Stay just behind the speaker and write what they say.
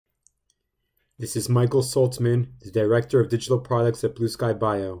This is Michael Saltzman, the Director of Digital Products at Blue Sky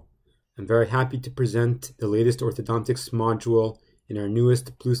Bio. I'm very happy to present the latest orthodontics module in our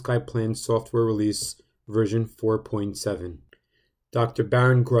newest Blue Sky Plan software release, version 4.7. Dr.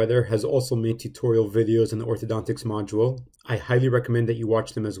 Baron Grutter has also made tutorial videos on the orthodontics module. I highly recommend that you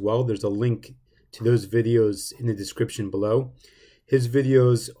watch them as well. There's a link to those videos in the description below. His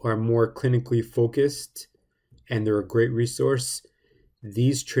videos are more clinically focused and they're a great resource.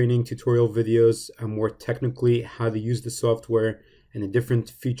 These training tutorial videos are more technically how to use the software and the different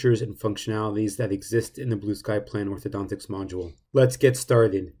features and functionalities that exist in the Blue Sky Plan orthodontics module. Let's get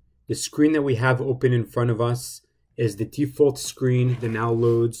started. The screen that we have open in front of us is the default screen that now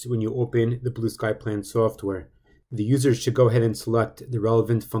loads when you open the Blue Sky Plan software. The user should go ahead and select the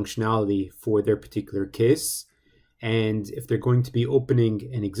relevant functionality for their particular case. And if they're going to be opening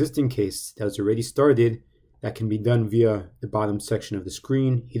an existing case that was already started, that can be done via the bottom section of the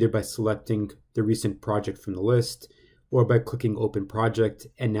screen, either by selecting the recent project from the list or by clicking Open Project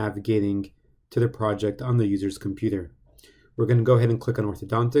and navigating to the project on the user's computer. We're going to go ahead and click on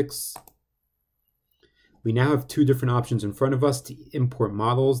Orthodontics. We now have two different options in front of us to import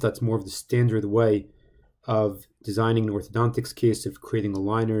models. That's more of the standard way of designing an orthodontics case, of creating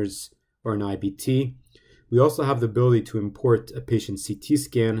aligners or an IBT. We also have the ability to import a patient CT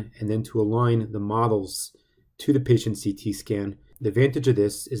scan and then to align the models to the patient CT scan. The advantage of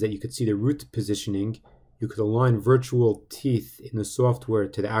this is that you could see the root positioning. You could align virtual teeth in the software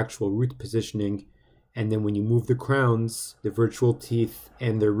to the actual root positioning, and then when you move the crowns, the virtual teeth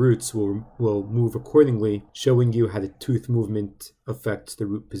and their roots will move accordingly, showing you how the tooth movement affects the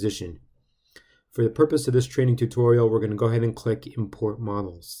root position. For the purpose of this training tutorial, we're going to go ahead and click Import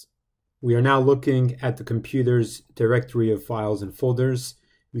Models. We are now looking at the computer's directory of files and folders.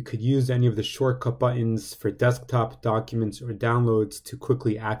 We could use any of the shortcut buttons for desktop, documents, or downloads to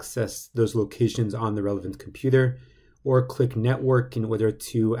quickly access those locations on the relevant computer, or click Network in order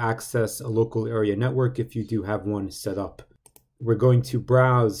to access a local area network if you do have one set up. We're going to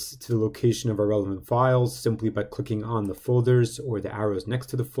browse to the location of our relevant files simply by clicking on the folders or the arrows next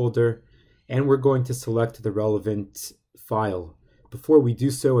to the folder, and we're going to select the relevant file. Before we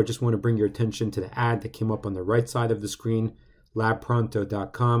do so, I just want to bring your attention to the ad that came up on the right side of the screen,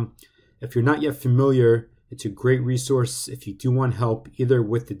 labpronto.com. If you're not yet familiar, it's a great resource if you do want help either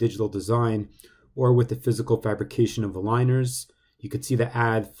with the digital design or with the physical fabrication of aligners. You could see the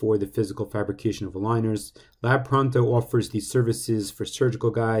ad for the physical fabrication of aligners. LabPronto offers these services for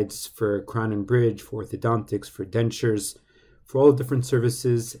surgical guides, for crown and bridge, for orthodontics, for dentures. For all the different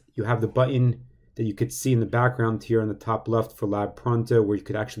services, you have the button that you could see in the background here on the top left for LabPronto, where you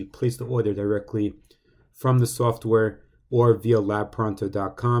could actually place the order directly from the software or via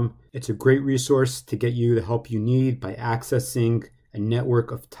labpronto.com. It's a great resource to get you the help you need by accessing a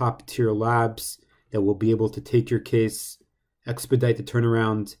network of top-tier labs that will be able to take your case, expedite the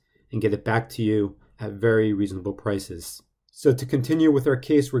turnaround, and get it back to you at very reasonable prices. So to continue with our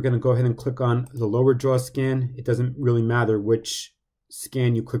case, we're going to go ahead and click on the lower jaw scan. It doesn't really matter which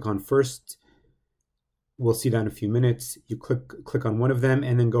scan you click on first. We'll see that in a few minutes. You click on one of them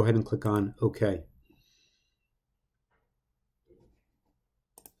and then go ahead and click on OK.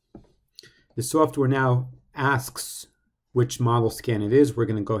 The software now asks which model scan it is. We're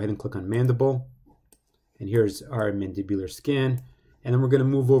going to go ahead and click on mandible. And here's our mandibular scan. And then we're going to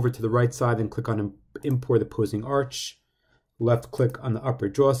move over to the right side and click on import opposing arch. Left click on the upper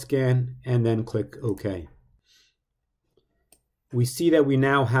jaw scan and then click OK. We see that we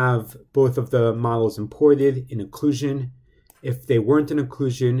now have both of the models imported in occlusion. If they weren't in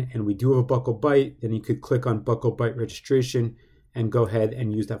occlusion and we do have a buccal bite, then you could click on buccal bite registration and go ahead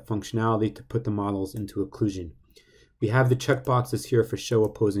and use that functionality to put the models into occlusion. We have the checkboxes here for show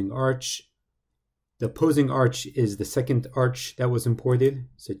opposing arch. The opposing arch is the second arch that was imported,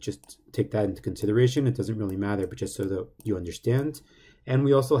 so just take that into consideration. It doesn't really matter, but just so that you understand. And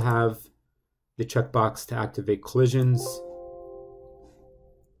we also have the checkbox to activate collisions.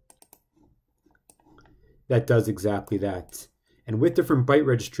 That does exactly that. And with different bite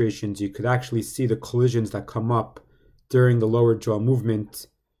registrations, you could actually see the collisions that come up during the lower jaw movement,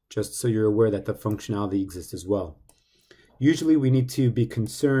 just so you're aware that the functionality exists as well. Usually we need to be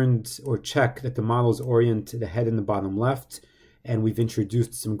concerned or check that the models orient to the head in the bottom left, and we've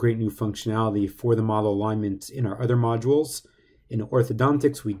introduced some great new functionality for the model alignment in our other modules. In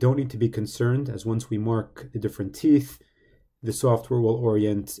orthodontics, we don't need to be concerned, as once we mark the different teeth, the software will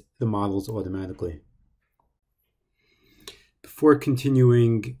orient the models automatically. Before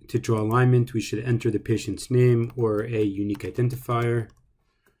continuing to draw alignment, we should enter the patient's name or a unique identifier,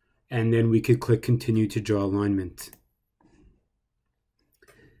 and then we could click Continue to draw alignment.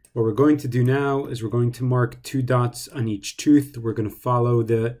 What we're going to do now is we're going to mark 2 dots on each tooth. We're going to follow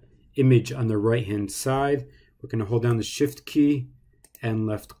the image on the right hand side. We're going to hold down the Shift key and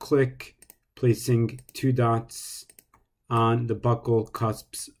left click, placing 2 dots on the buccal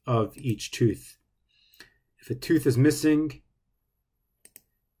cusps of each tooth. If a tooth is missing,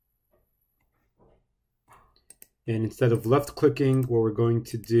 and instead of left clicking, what we're going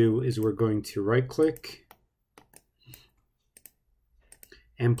to do is we're going to right click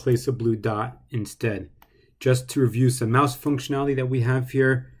and place a blue dot instead. Just to review some mouse functionality that we have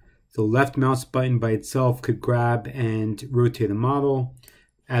here, the left mouse button by itself could grab and rotate a model.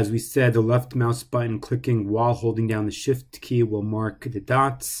 As we said, the left mouse button clicking while holding down the Shift key will mark the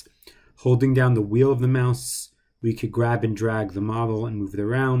dots. Holding down the wheel of the mouse, we could grab and drag the model and move it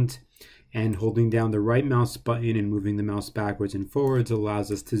around. And holding down the right mouse button and moving the mouse backwards and forwards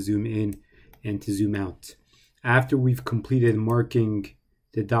allows us to zoom in and to zoom out. After we've completed marking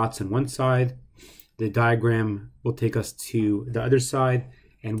the dots on one side, the diagram will take us to the other side,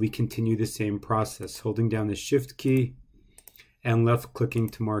 and we continue the same process, holding down the Shift key and left clicking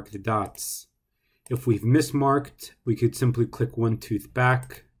to mark the dots. If we've mismarked, we could simply click one tooth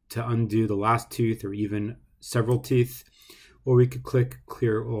back to undo the last tooth or even several teeth, or we could click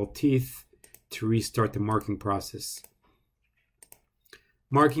clear all teeth to restart the marking process.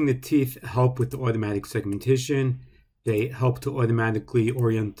 Marking the teeth help with the automatic segmentation. They help to automatically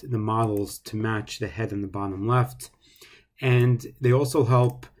orient the models to match the head and the bottom left. And they also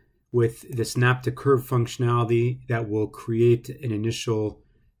help with the snap to curve functionality that will create an initial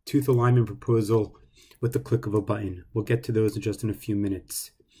tooth alignment proposal with the click of a button. We'll get to those in just a few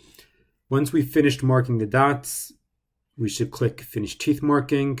minutes. Once we've finished marking the dots, we should click Finish Teeth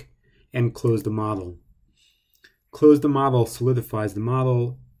Marking and close the model. Close the model solidifies the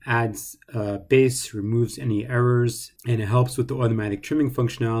model, adds a base, removes any errors, and it helps with the automatic trimming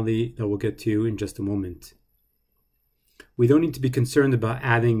functionality that we'll get to in just a moment. We don't need to be concerned about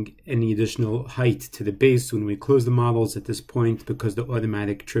adding any additional height to the base when we close the models at this point, because the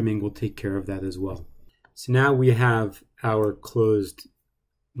automatic trimming will take care of that as well. So now we have our closed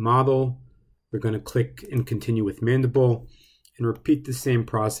model. We're going to click and continue with mandible and repeat the same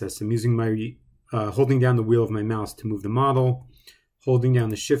process. I'm using my holding down the wheel of my mouse to move the model, holding down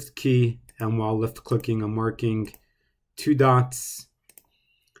the Shift key, and while left clicking, I'm marking 2 dots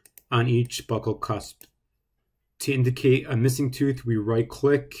on each buccal cusp. To indicate a missing tooth, we right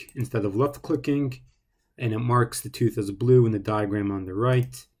click instead of left clicking, and it marks the tooth as blue in the diagram on the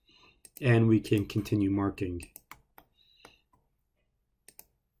right, and we can continue marking.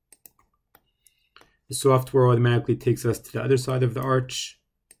 The software automatically takes us to the other side of the arch,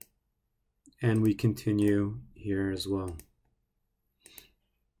 and we continue here as well.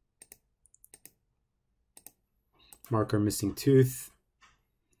 Mark our missing tooth,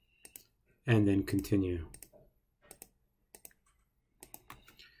 and then continue.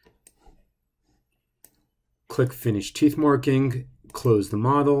 Click Finish Teeth Marking, close the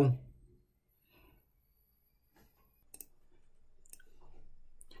model.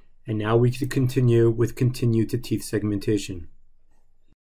 And now we can continue with Continue to Teeth Segmentation.